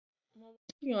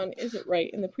on isn't right.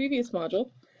 In the previous module,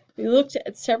 we looked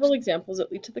at several examples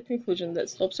that lead to the conclusion that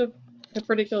slopes of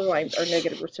perpendicular lines are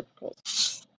negative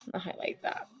reciprocals. I'll highlight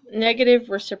that. Negative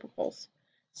reciprocals.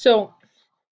 So,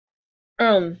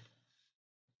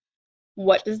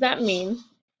 what does that mean?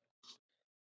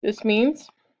 This means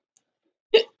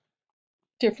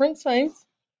different signs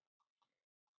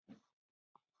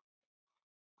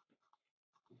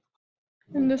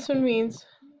and this one means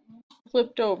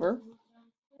flipped over.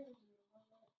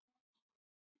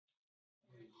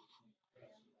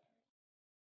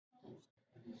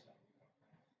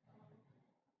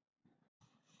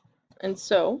 And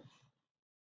so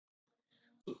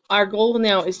our goal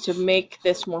now is to make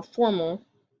this more formal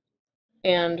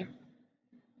and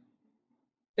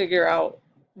figure out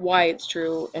why it's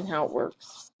true and how it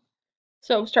works.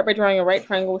 So start by drawing a right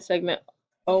triangle with segment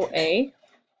OA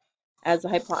as the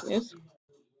hypotenuse.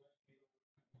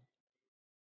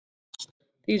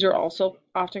 These are also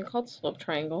often called slope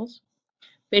triangles.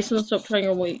 Based on the slope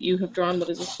triangle you have drawn, what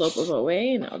is the slope of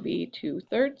OA? And that would be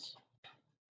 2/3.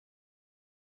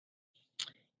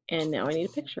 And now I need a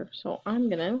picture. So I'm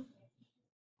going to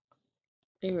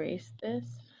erase this,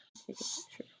 take a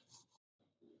picture.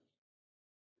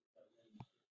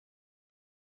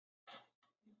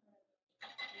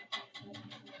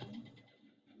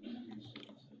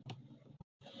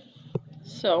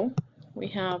 So we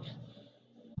have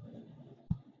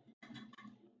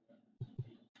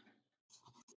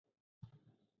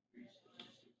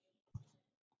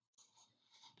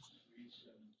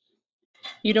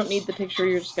you don't need the picture,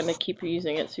 you're just going to keep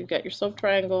using it. So you've got your slope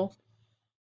triangle.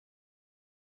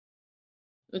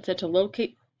 It said to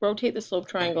rotate the slope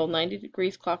triangle 90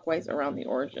 degrees clockwise around the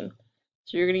origin.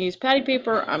 So you're going to use patty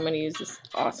paper. I'm going to use this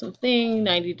awesome thing,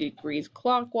 90 degrees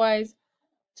clockwise,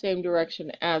 same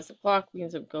direction as the clock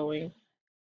means of going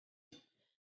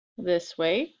this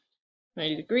way,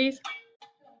 90 degrees.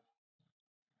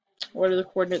 What are the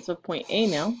coordinates of point A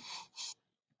now?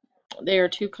 They are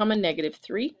 2,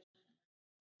 -3.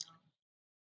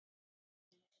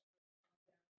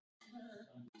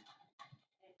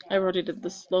 I rotated the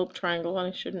slope triangle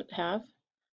and I shouldn't have.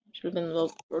 Should have been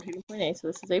the rotating point A, so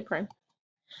this is A prime.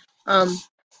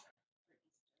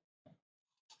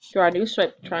 Draw a new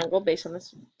striped triangle based on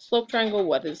this slope triangle.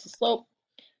 What is the slope?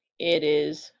 It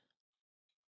is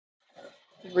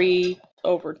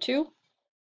 3/2,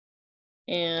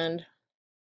 and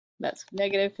that's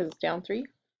negative because it's down 3.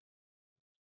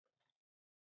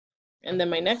 And then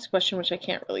my next question, which I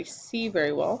can't really see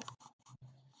very well,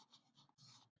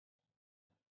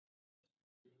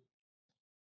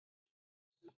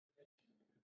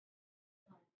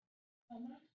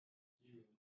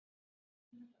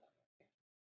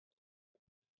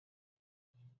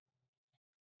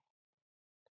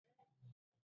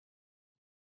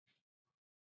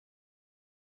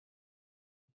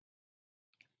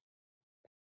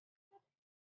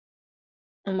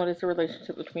 and what is the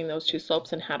relationship between those two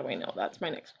slopes and how do I know? That's my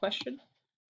next question.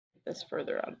 Get this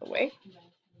further out of the way.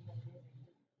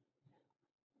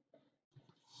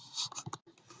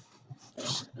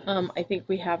 I think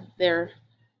we have there,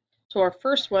 so our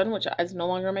first one, which is no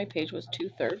longer on my page, was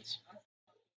 2/3.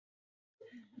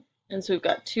 And so we've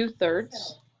got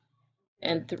 2/3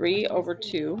 and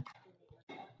 3/2,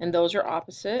 and those are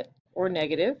opposite or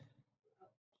negative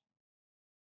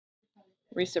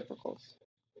reciprocals.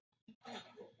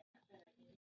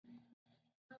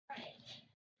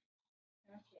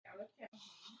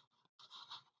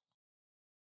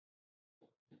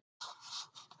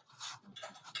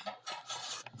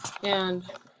 And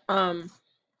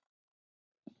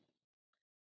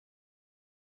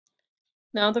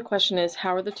now the question is,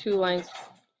 how are the two lines,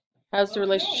 how's the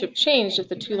relationship changed if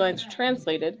the two lines are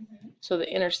translated so the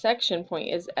intersection point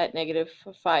is at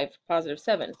 -5,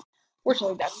 +7?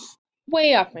 Fortunately, that's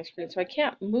way off my screen, so I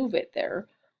can't move it there.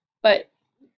 But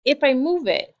if I move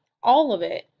it, all of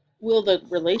it, will the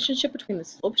relationship between the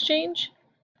slopes change?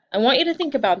 I want you to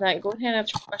think about that and go ahead and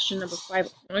answer question number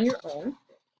 5 on your own.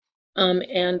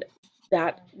 And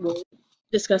that we'll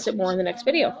discuss it more in the next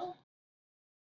video.